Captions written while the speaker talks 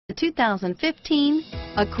The 2015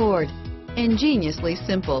 Accord. Ingeniously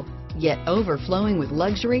simple, yet overflowing with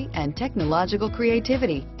luxury and technological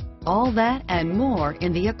creativity. All that and more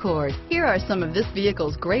in the Accord. Here are some of this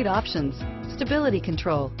vehicle's great options: stability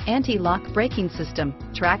control, anti-lock braking system,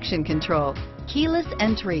 traction control, keyless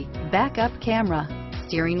entry, backup camera,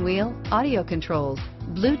 steering wheel audio controls,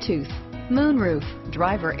 Bluetooth, moonroof,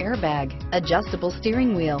 driver airbag, adjustable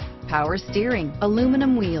steering wheel, power steering,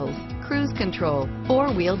 aluminum wheels, cruise control,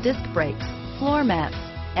 four-wheel disc brakes, floor mats,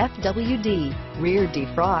 FWD, rear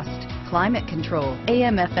defrost, climate control,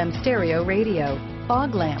 AM/FM stereo radio,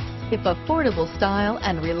 fog lamps. If affordable style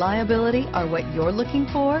and reliability are what you're looking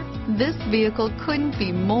for, this vehicle couldn't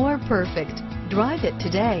be more perfect. Drive it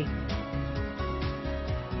today.